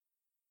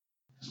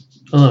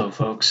Hello,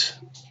 folks.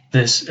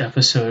 This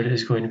episode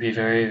is going to be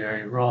very,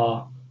 very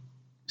raw.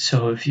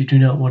 So if you do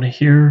not want to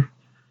hear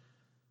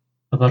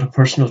about a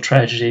personal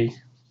tragedy,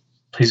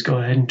 please go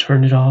ahead and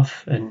turn it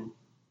off, and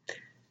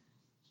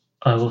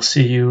I will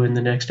see you in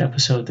the next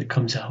episode that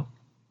comes out.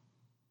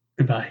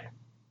 Goodbye.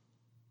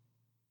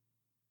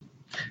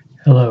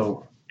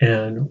 Hello,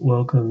 and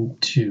welcome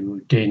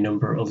to day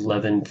number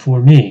 11 for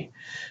me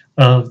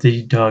of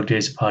the Dog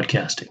Days of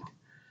Podcasting.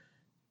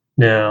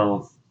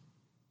 Now,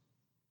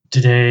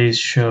 today's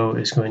show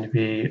is going to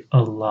be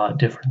a lot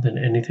different than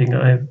anything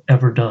I've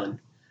ever done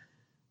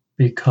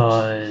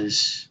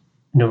because,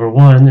 number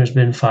one, there's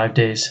been 5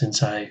 days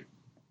since I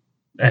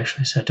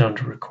actually sat down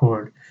to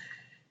record.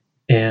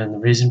 And the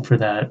reason for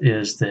that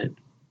is that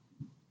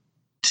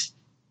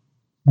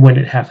when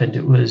it happened,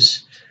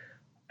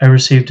 I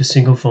received a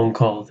single phone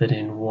call that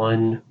in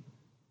one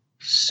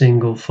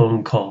single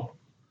phone call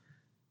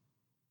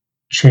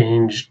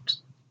changed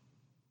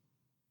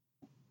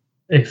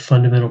a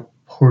fundamental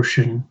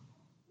portion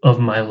of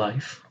my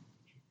life.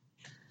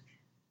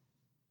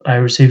 I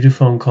received a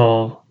phone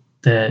call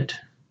that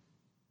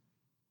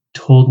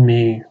told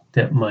me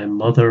that my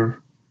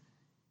mother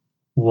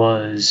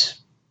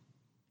was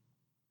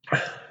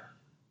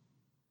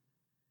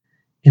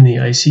in the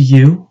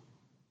ICU,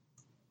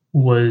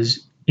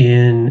 was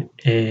in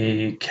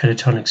a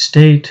catatonic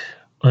state,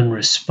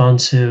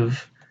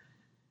 unresponsive,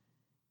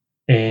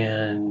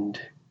 and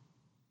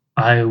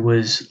I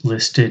was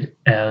listed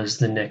as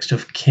the next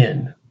of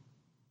kin,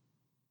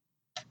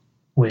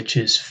 which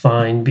is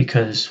fine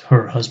because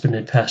her husband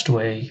had passed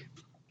away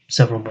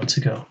several months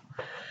ago.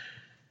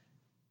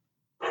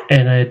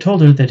 And I had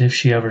told her that if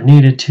she ever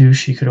needed to,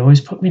 she could always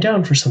put me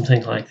down for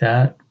something like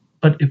that,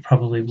 but it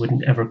probably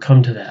wouldn't ever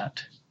come to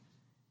that.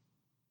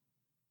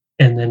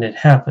 And then it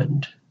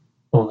happened,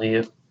 only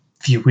a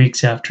few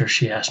weeks after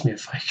she asked me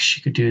if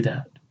she could do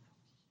that.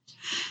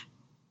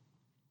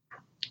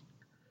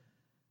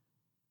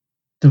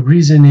 The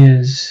reason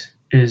is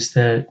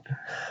that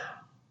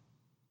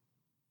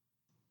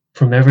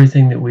from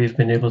everything that we've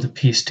been able to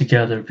piece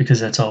together, because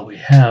that's all we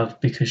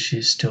have, because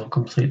she's still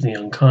completely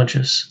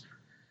unconscious,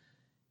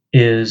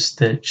 is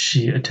that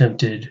she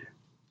attempted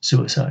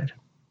suicide.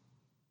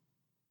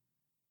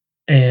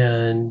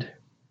 And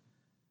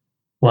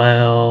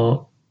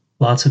while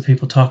lots of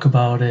people talk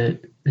about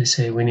it, they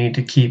say we need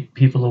to keep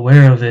people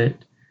aware of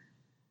it,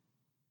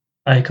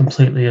 I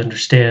completely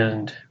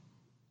understand.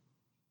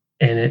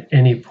 And at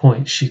any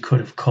point she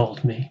could have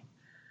called me.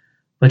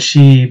 But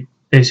she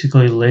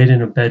basically laid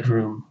in a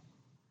bedroom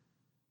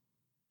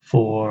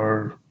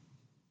for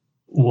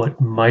what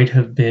might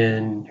have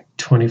been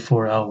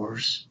 24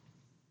 hours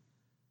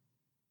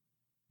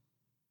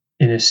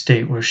in a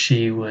state where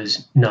she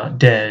was not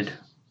dead,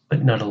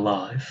 but not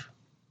alive.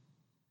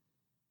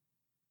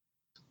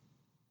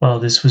 While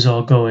this was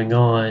all going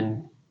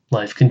on,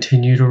 life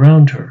continued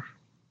around her.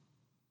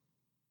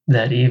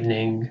 That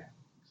evening,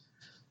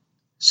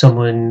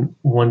 someone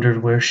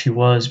wondered where she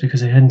was because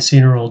they hadn't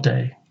seen her all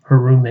day, her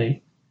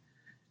roommate,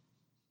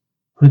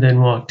 who then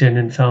walked in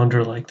and found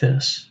her like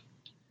this.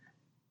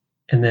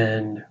 And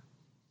then,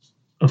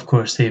 of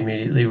course, they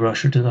immediately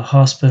rushed her to the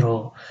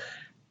hospital,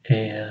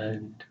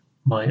 and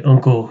my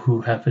uncle, who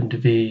happened to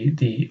be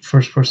the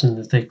first person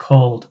that they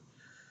called,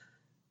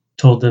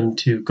 told them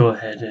to go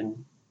ahead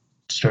and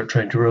start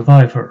trying to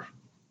revive her.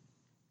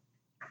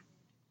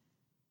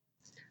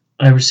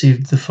 I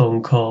received the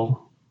phone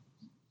call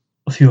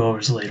a few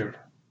hours later,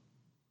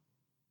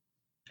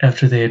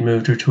 after they had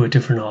moved her to a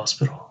different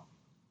hospital.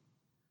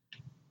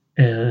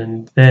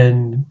 And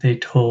then they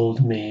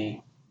told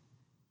me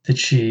that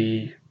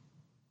she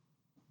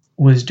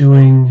was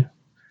doing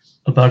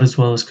about as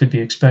well as could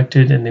be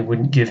expected, and they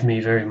wouldn't give me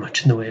very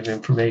much in the way of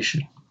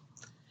information.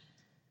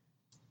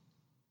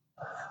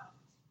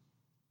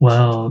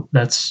 Well,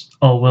 that's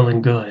all well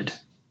and good.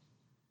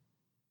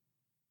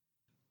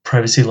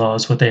 Privacy law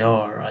is what they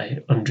are, I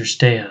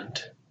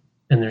understand,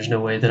 and there's no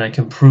way that I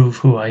can prove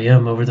who I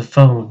am over the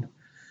phone.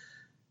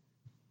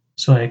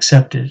 So I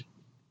accept it.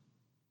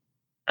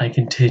 I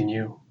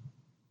continue.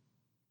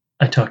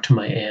 I talk to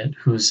my aunt,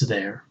 who's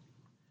there.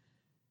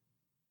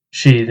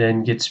 She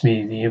then gets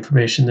me the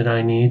information that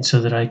I need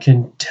so that I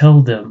can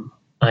tell them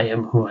I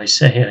am who I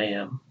say I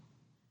am.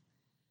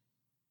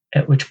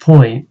 At which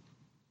point,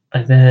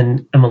 I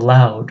then am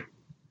allowed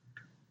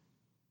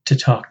to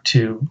talk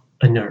to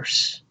a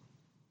nurse.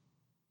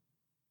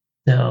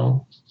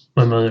 Now,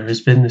 my mother has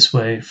been this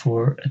way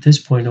for, at this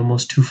point,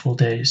 almost 2 full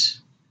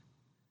days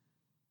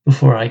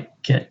before I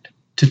get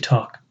to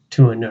talk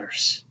to a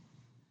nurse.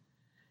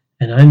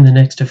 And I'm the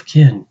next of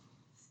kin.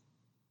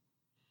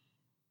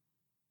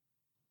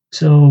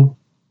 So,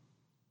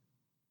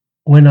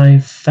 when I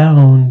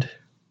found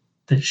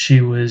that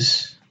she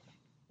was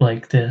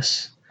like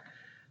this,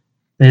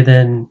 they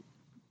then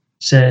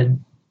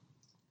said,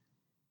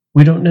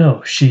 "We don't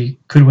know. She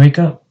could wake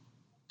up.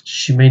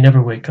 She may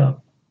never wake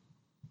up."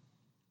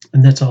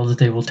 And that's all that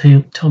they will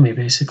tell me,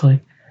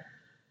 basically.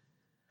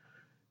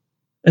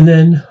 And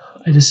then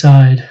I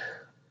decide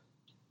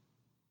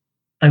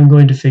I'm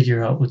going to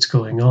figure out what's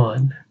going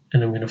on.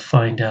 and I'm going to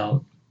find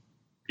out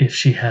if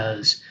she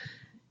has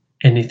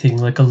anything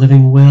like a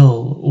living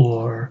will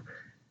or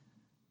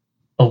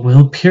a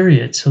will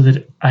period so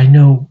that I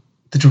know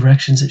the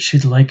directions that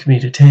she'd like me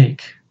to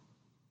take.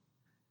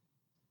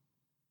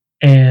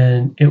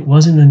 And it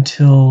wasn't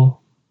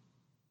until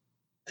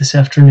this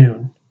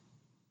afternoon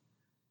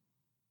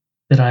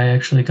that I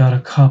actually got a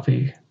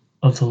copy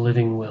of the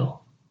living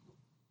will.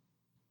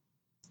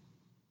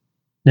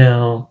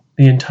 Now,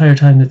 the entire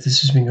time that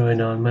this has been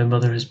going on, my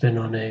mother has been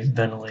on a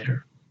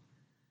ventilator.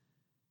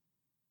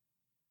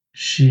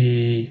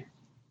 She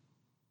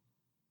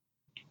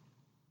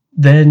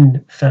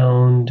then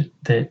found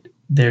that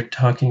they're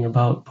talking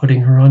about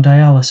putting her on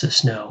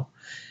dialysis now.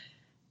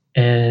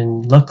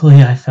 And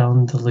luckily, I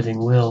found the living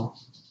will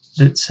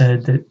that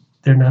said that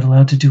they're not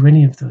allowed to do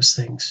any of those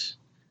things.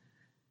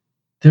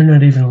 They're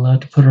not even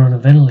allowed to put her on a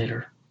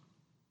ventilator.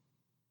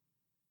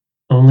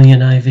 Only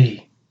an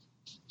IV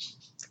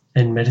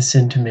and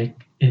medicine to make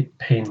it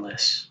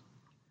painless.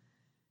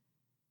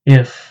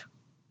 If,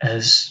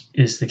 as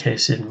is the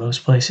case in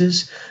most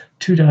places,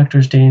 2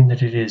 doctors deem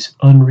that it is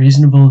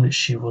unreasonable that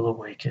she will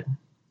awaken.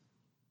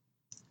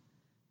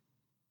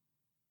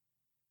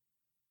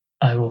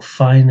 I will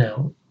find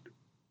out.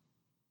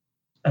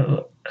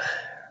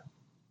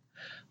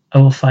 I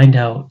will find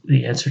out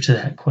the answer to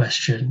that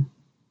question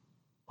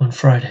on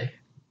Friday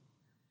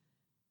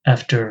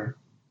after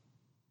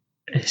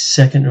a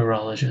second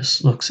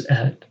neurologist looks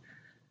at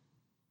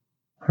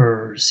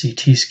her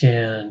CT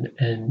scan,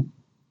 and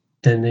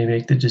then they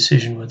make the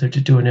decision whether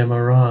to do an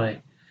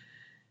MRI.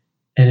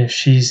 And if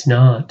she's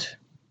not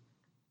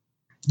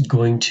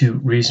going to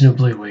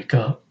reasonably wake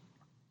up,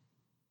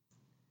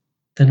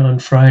 then on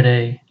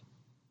Friday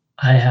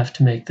I have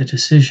to make the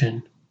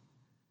decision,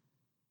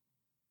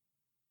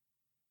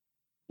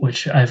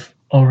 which I've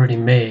already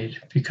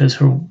made because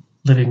her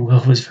living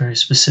will was very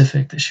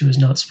specific that she was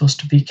not supposed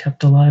to be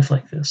kept alive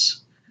like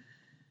this.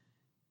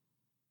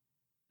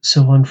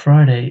 So on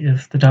Friday,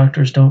 if the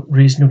doctors don't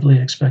reasonably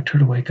expect her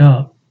to wake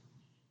up,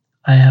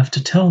 I have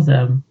to tell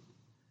them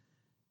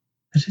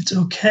that it's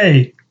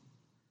okay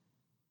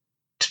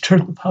to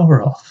turn the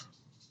power off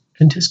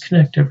and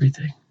disconnect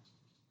everything.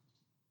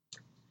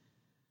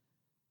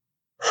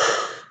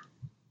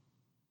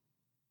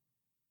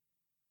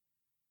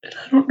 And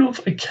I don't know if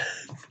I can.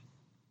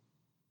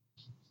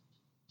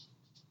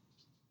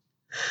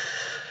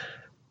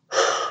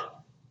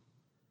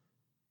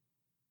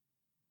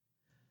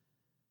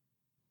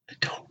 I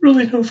don't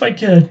really know if I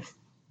can.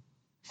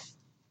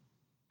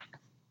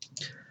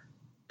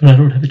 But I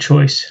don't have a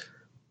choice.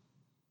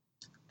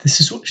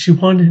 This is what she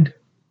wanted.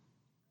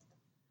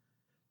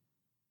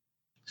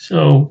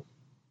 So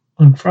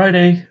on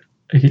Friday,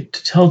 I get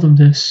to tell them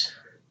this.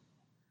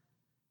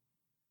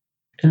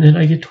 And then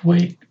I get to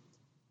wait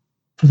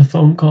for the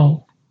phone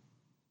call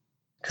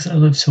because I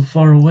live so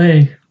far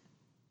away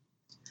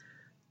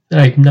that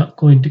I'm not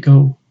going to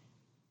go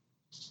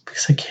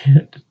because I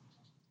can't.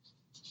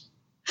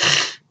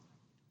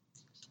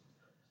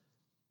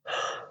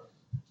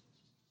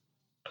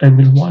 I'm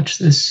going to watch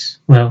this.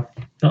 Well,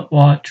 not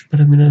watch,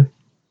 but I'm going to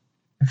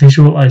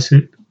visualize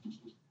it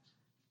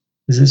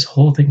as this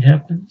whole thing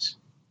happens.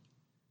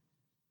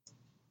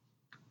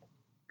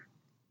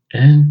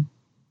 And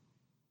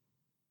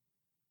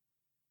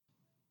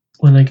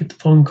when I get the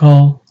phone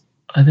call,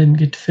 I then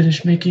get to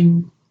finish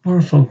making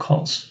more phone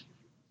calls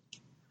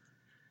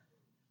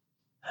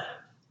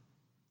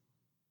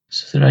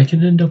so that I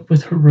can end up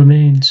with her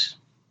remains.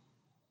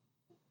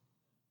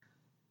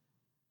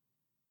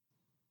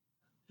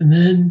 And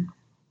then,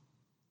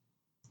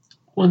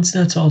 once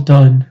that's all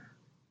done,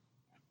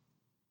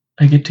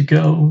 I get to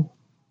go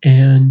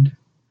and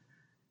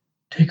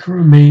take her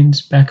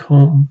remains back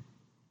home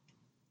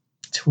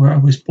to where I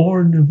was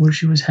born and where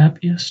she was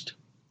happiest.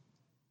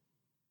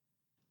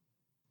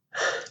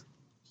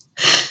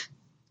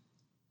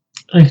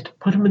 I get to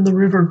put them in the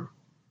river.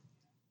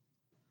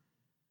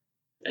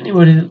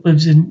 Anybody that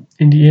lives in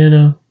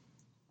Indiana,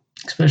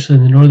 especially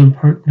in the northern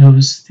part,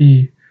 knows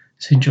the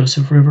St.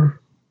 Joseph River.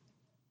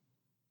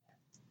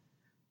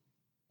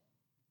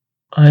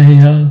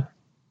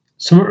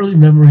 Some early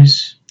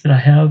memories that I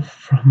have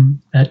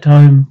from that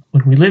time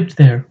when we lived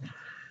there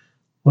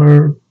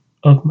were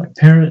of my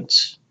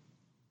parents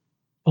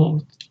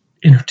both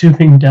inner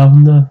tubing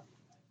down the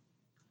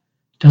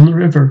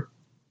river.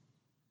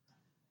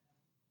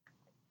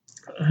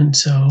 And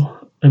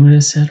so I'm going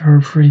to set her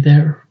free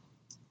there.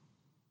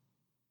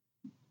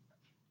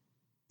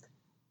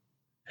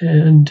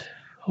 And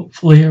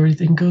hopefully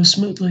everything goes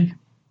smoothly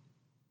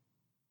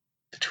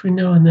between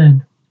now and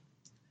then.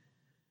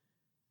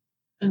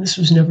 And this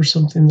was never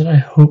something that I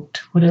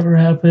hoped would ever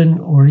happen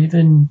or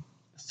even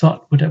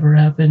thought would ever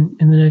happen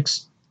in the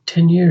next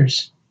 10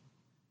 years.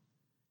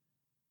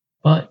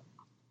 But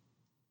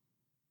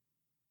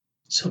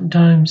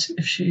sometimes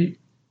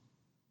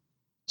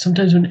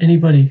when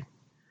anybody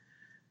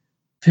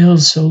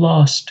feels so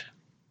lost,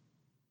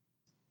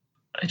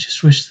 I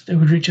just wish that they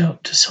would reach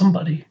out to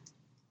somebody.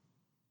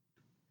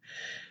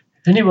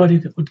 Anybody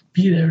that would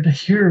be there to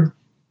hear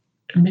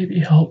and maybe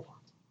help.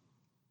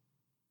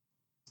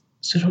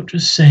 So don't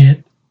just say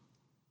it.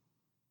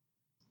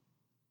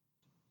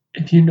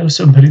 If you know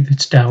somebody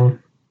that's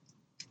down,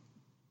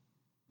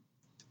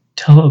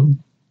 tell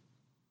them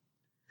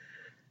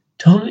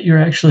that you're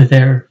actually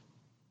there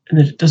and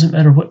that it doesn't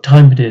matter what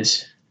time it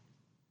is,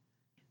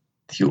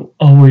 that you'll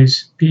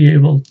always be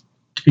able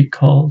to be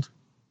called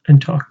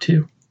and talked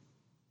to.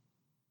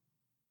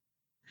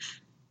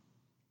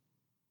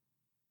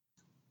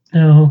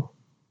 Now,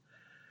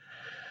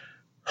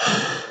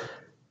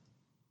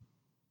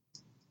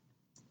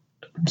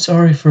 I'm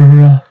sorry for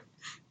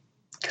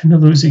kind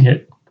of losing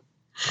it,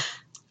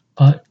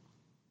 but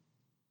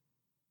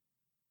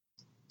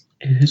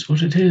it is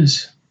what it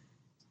is.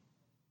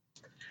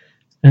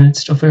 And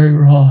it's still very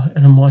raw,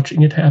 and I'm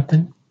watching it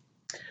happen.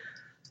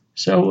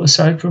 So,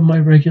 aside from my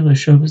regular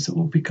shows that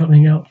will be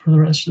coming out for the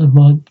rest of the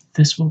month,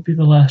 this will be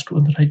the last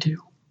one that I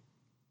do.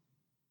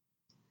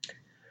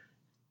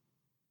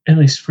 At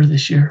least for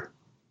this year.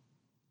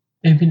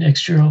 Maybe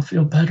next year I'll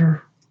feel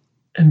better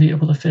and be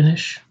able to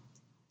finish.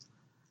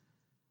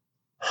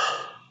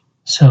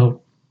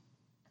 So,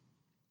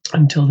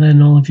 until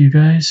then, all of you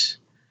guys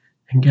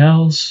and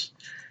gals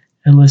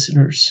and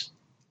listeners,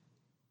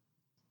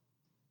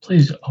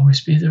 please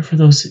always be there for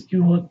those that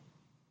you want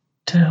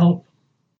to help.